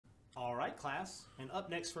right, class. And up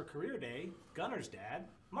next for career day, Gunner's dad,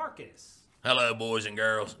 Marcus. Hello, boys and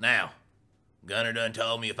girls. Now, Gunner done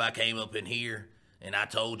told me if I came up in here and I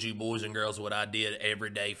told you boys and girls what I did every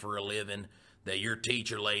day for a living, that your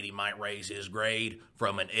teacher lady might raise his grade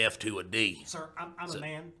from an F to a D. Sir, I'm a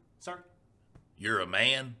man. Sir? You're a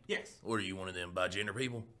man? Yes. Or are you one of them bi-gender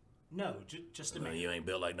people? No, just a man. You ain't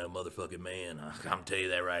built like no motherfucking man. I'm gonna tell you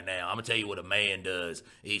that right now. I'm gonna tell you what a man does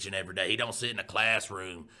each and every day. He don't sit in a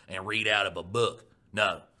classroom and read out of a book.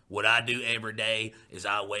 No. What I do every day is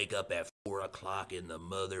I wake up at 4 o'clock in the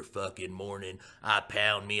motherfucking morning. I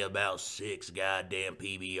pound me about 6 goddamn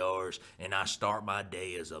PBRs, and I start my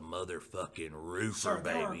day as a motherfucking roofer, sir,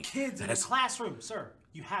 baby. There are kids in the classroom, sir.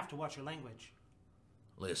 You have to watch your language.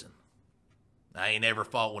 Listen, I ain't ever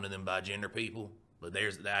fought one of them bi-gender people, but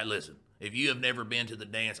there's that. Listen, if you have never been to the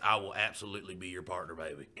dance, I will absolutely be your partner,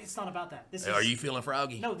 baby. It's not about that. Are you feeling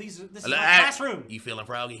froggy? No, this is my classroom. You feeling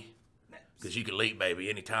froggy? Because you can leap, baby,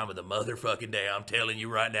 any time of the motherfucking day. I'm telling you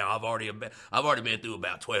right now, I've already been through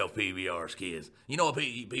about 12 PBRs, kids. You know what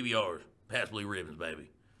PBRs? Pabst Blue Ribbons, baby.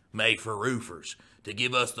 Made for roofers, to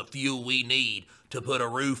give us the fuel we need to put a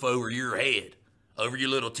roof over your head, over your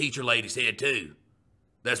little teacher lady's head, too.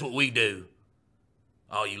 That's what we do.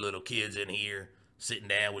 All you little kids in here sitting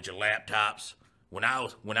down with your laptops. When I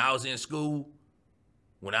was in school,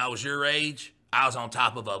 when I was your age, I was on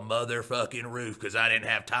top of a motherfucking roof because I didn't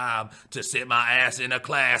have time to sit my ass in a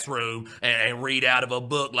classroom and read out of a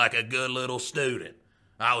book like a good little student.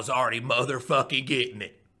 I was already motherfucking getting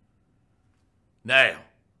it. Now,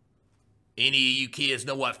 any of you kids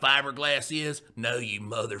know what fiberglass is? No, you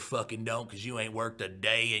motherfucking don't, because you ain't worked a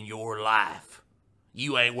day in your life.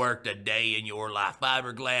 You ain't worked a day in your life.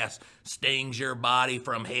 Fiberglass stings your body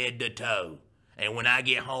from head to toe. And when I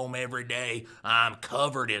get home every day, I'm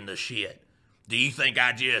covered in the shit. Do you think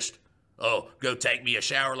I just, go take me a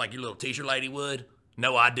shower like your little teacher lady would?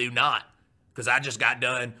 No, I do not. Because I just got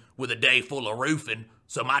done with a day full of roofing,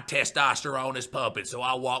 so my testosterone is pumping. So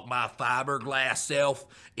I walk my fiberglass self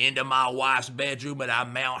into my wife's bedroom and I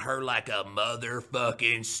mount her like a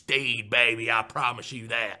motherfucking steed, baby. I promise you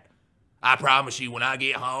that. I promise you, when I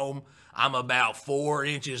get home, I'm about 4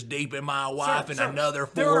 inches deep in my wife and another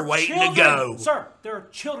 4 waiting to go. Sir, there are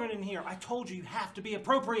children in here. I told you have to be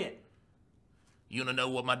appropriate. You wanna know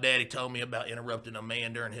what my daddy told me about interrupting a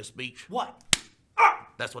man during his speech? What?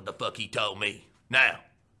 That's what the fuck he told me. Now,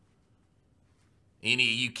 any of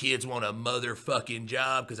you kids want a motherfucking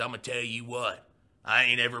job? Because I'm gonna tell you what, I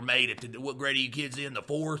ain't ever made it to, what grade are you kids in, the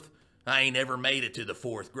 4th? I ain't ever made it to the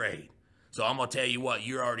 4th grade. So I'm gonna tell you what,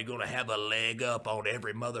 you're already gonna have a leg up on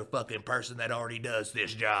every motherfucking person that already does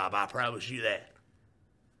this job. I promise you that.